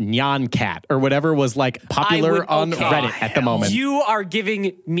fucking Nyan Cat or whatever was like popular on Reddit at the moment. You are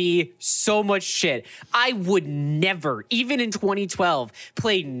giving me so much shit. I would never, even in 2012,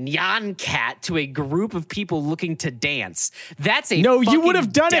 play Nyan Cat to a group of people looking to dance. That's a No, you fucking would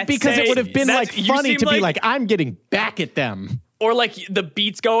have done it death because it would have been like you funny seem to be like- like, I'm getting back at them. Or like the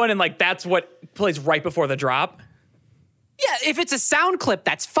beat's going and like that's what plays right before the drop. Yeah, if it's a sound clip,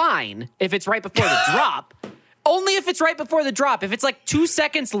 that's fine. If it's right before the drop. Only if it's right before the drop. If it's like 2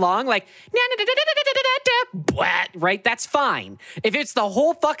 seconds long, like, right, that's fine. If it's the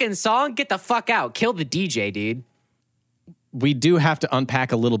whole fucking song, get the fuck out. Kill the DJ, dude. We do have to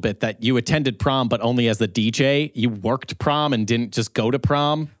unpack a little bit that you attended prom, but only as the DJ. You worked prom and didn't just go to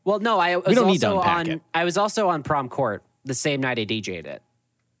prom. Well, no, I was don't need to also unpack it. I was also on prom court the same night I DJ'd it.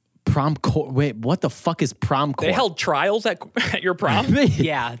 Prom court. Wait, what the fuck is prom court? They held trials at your prom.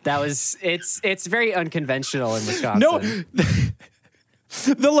 Yeah, that was it's very unconventional in Wisconsin. No,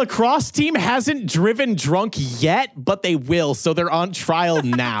 the lacrosse team hasn't driven drunk yet, but they will, so they're on trial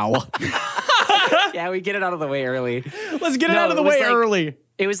now. Yeah, we get it out of the way early. Let's get it out of the it was way like- early.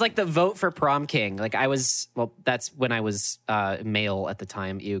 It was like the vote for prom king. Like that's when I was male at the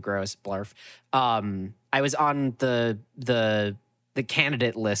time. Ew, gross, blarf. I was on the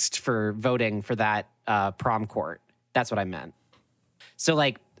candidate list for voting for that prom court. That's what I meant. So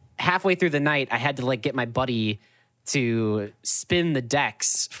like halfway through the night, I had to like get my buddy to spin the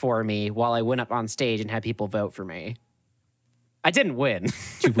decks for me while I went up on stage and had people vote for me. I didn't win.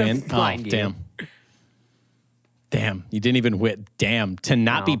 Did you win? Mind Oh, you. damn. Damn, you didn't even win. Damn, to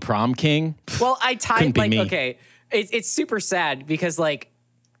not be prom king? Well, I tied Couldn't be like me. okay, it's super sad because like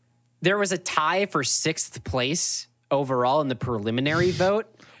there was a tie for 6th place overall in the preliminary vote.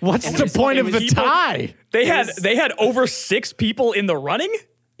 What's the was point of fucking the people- tie? They had over 6 people in the running.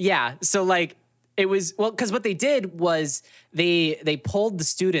 Yeah, so like it was because what they did was they polled the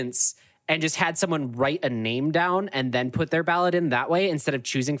students and just had someone write a name down and then put their ballot in that way instead of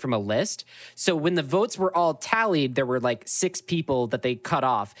choosing from a list. So when the votes were all tallied, there were like 6 people that they cut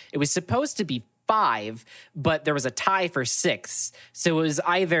off. It was supposed to be 5, but there was a tie for 6th. So it was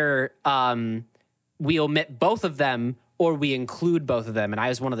either we omit both of them or we include both of them. And I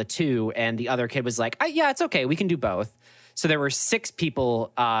was one of the 2, and the other kid was like, yeah, it's okay, we can do both. So there were 6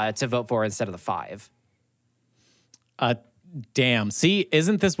 people to vote for instead of the 5. Damn. See,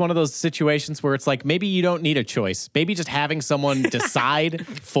 isn't this one of those situations where it's like maybe you don't need a choice? Maybe just having someone decide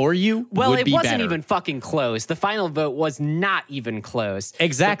for you Well, would it be wasn't better. even fucking close. The final vote was not even close.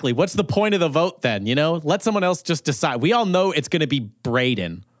 Exactly. What's the point of the vote then? You know, let someone else just decide. We all know it's going to be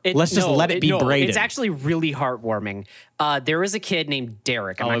Braden. Let's just let it be Braden. It's actually really heartwarming. There was a kid named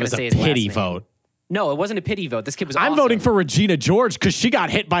Derek. I'm not it going was to say a his last pity name. vote. No, it wasn't a pity vote. This kid was I'm awesome. voting for Regina George because she got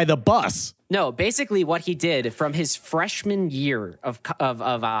hit by the bus. No, basically what he did from his freshman year of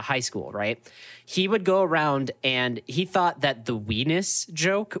high school, right? He would go around and he thought that the weenus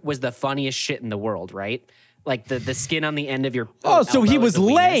joke was the funniest shit in the world, right? Like the skin on the end of your Oh, so he elbow is was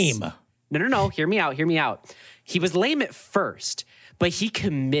the weenus. lame. No. Hear me out. He was lame at first, but he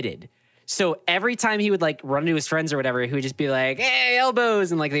committed. So every time he would like run into his friends or whatever, he would just be like, hey,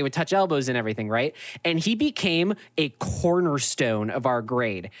 elbows. And like they would touch elbows and everything, right? And he became a cornerstone of our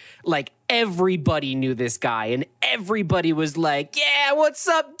grade. Like everybody knew this guy and everybody was like, yeah, what's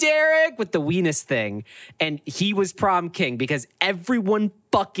up, Derek? With the weenus thing. And he was prom king because everyone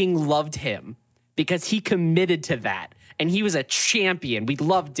fucking loved him because he committed to that. And he was a champion. We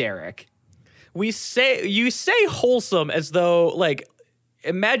loved Derek. You say wholesome as though like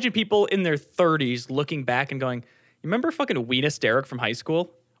imagine people in their 30s looking back and going, "You remember fucking Weenus Derek from high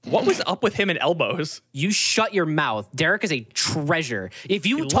school? What was up with him and elbows? You shut your mouth. Derek is a treasure. If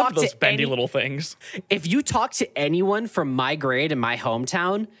you I talk love those to bendy any, little things." if you talk to anyone from my grade in my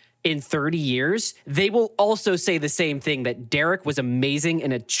hometown in 30 years, they will also say the same thing, that Derek was amazing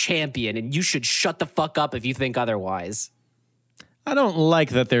and a champion, and you should shut the fuck up if you think otherwise. I don't like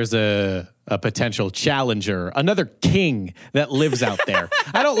that there's a potential challenger, another king that lives out there.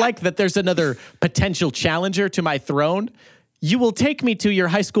 I don't like that there's another potential challenger to my throne. You will take me to your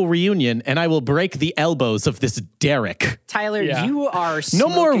high school reunion, and I will break the elbows of this Derek. Tyler, Yeah. you are No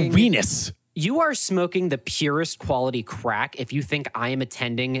smoking, more weenus. You are smoking the purest quality crack if you think I am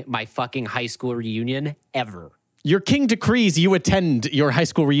attending my fucking high school reunion ever. Your king decrees you attend your high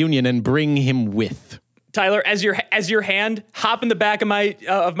school reunion and bring him with. Tyler, as your hand, hop in the back of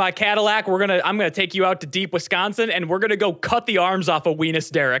my Cadillac. I'm gonna take you out to deep Wisconsin, and we're gonna go cut the arms off of Weenus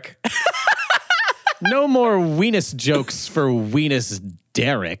Derek. No more weenus jokes for weenus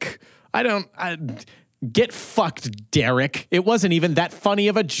Derek. Get fucked, Derek. It wasn't even that funny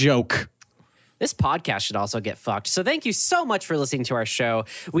of a joke. This podcast should also get fucked. So thank you so much for listening to our show.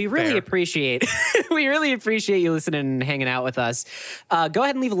 We really appreciate you listening and hanging out with us. Go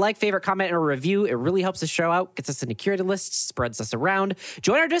ahead and leave a like, favorite, comment, or a review. It really helps the show out, gets us into curated lists, spreads us around.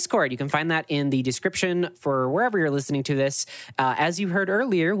 Join our Discord. You can find that in the description for wherever you're listening to this. As you heard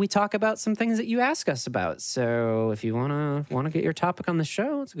earlier, we talk about some things that you ask us about. So if you wanna get your topic on the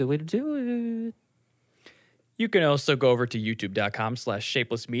show, it's a good way to do it. You can also go over to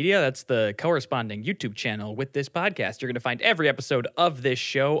youtube.com/shapelessmedia. That's the corresponding YouTube channel with this podcast. You're going to find every episode of this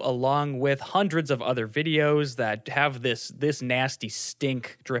show along with hundreds of other videos that have this nasty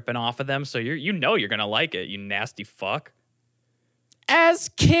stink dripping off of them. So you're going to like it, you nasty fuck. As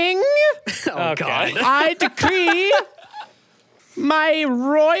king, Oh, God. I decree my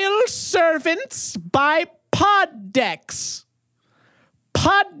royal servants by pod decks.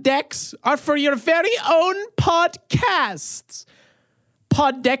 Pod decks are for your very own podcasts.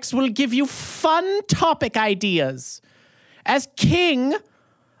 Pod decks will give you fun topic ideas. As king,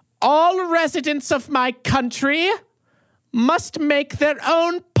 all residents of my country must make their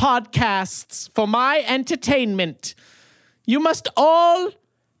own podcasts for my entertainment. You must all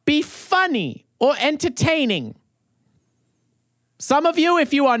be funny or entertaining. Some of you,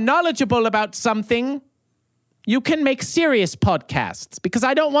 if you are knowledgeable about something, you can make serious podcasts because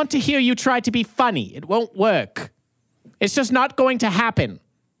I don't want to hear you try to be funny. It won't work. It's just not going to happen.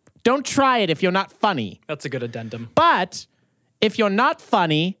 Don't try it if you're not funny. That's a good addendum. But if you're not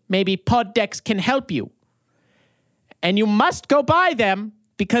funny, maybe Poddex can help you. And you must go buy them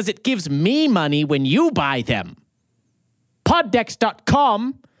because it gives me money when you buy them.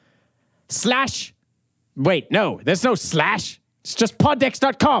 Poddex.com/ Wait, no, there's no slash. It's just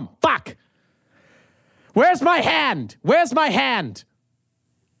poddex.com. Fuck. Where's my hand? Where's my hand?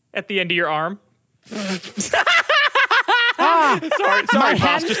 At the end of your arm. My Sorry, boss.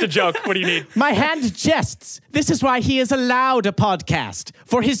 hand- Just a joke. What do you need? My hand jests. This is why he is allowed a podcast.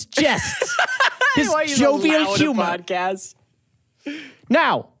 For his jests. His jovial humor. Podcast.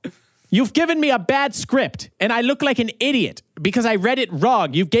 Now, you've given me a bad script, and I look like an idiot because I read it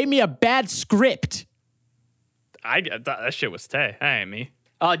wrong. You've gave me a bad script. That shit was tay. That ain't me.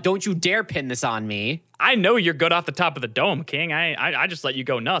 Don't you dare pin this on me. I know you're good off the top of the dome, King. I just let you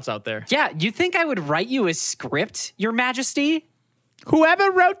go nuts out there. Yeah, you think I would write you a script, Your Majesty? Whoever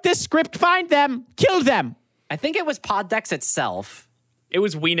wrote this script, find them. Kill them. I think it was Poddex itself. It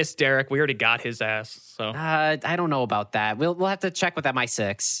was Weenus Derek. We already got his ass. So I don't know about that. We'll have to check with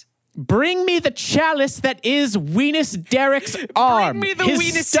MI6. Bring me the chalice that is Weenus Derek's arm. Bring me the His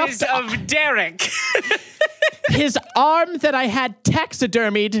weenuses stuffed- of Derek. His arm that I had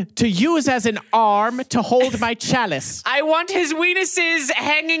taxidermied to use as an arm to hold my chalice. I want his weenuses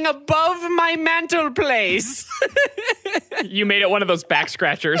hanging above my mantelpiece. you made it one of those back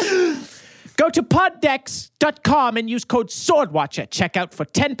scratchers. Go to poddex.com and use code SWORDWATCH at checkout for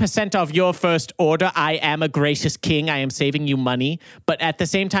 10% off your first order. I am a gracious king. I am saving you money. But at the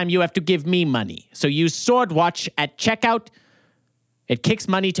same time, you have to give me money. So use SWORDWATCH at checkout. It kicks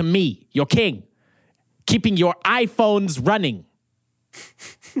money to me, your king, keeping your iPhones running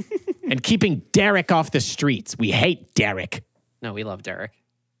and keeping Derek off the streets. We hate Derek. No, we love Derek.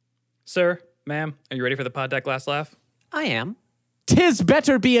 Sir, ma'am, are you ready for the pod deck last laugh? I am. 'Tis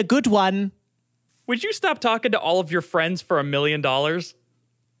better be a good one. Would you stop talking to all of your friends for $1 million?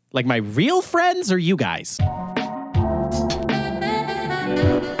 Like my real friends or you guys?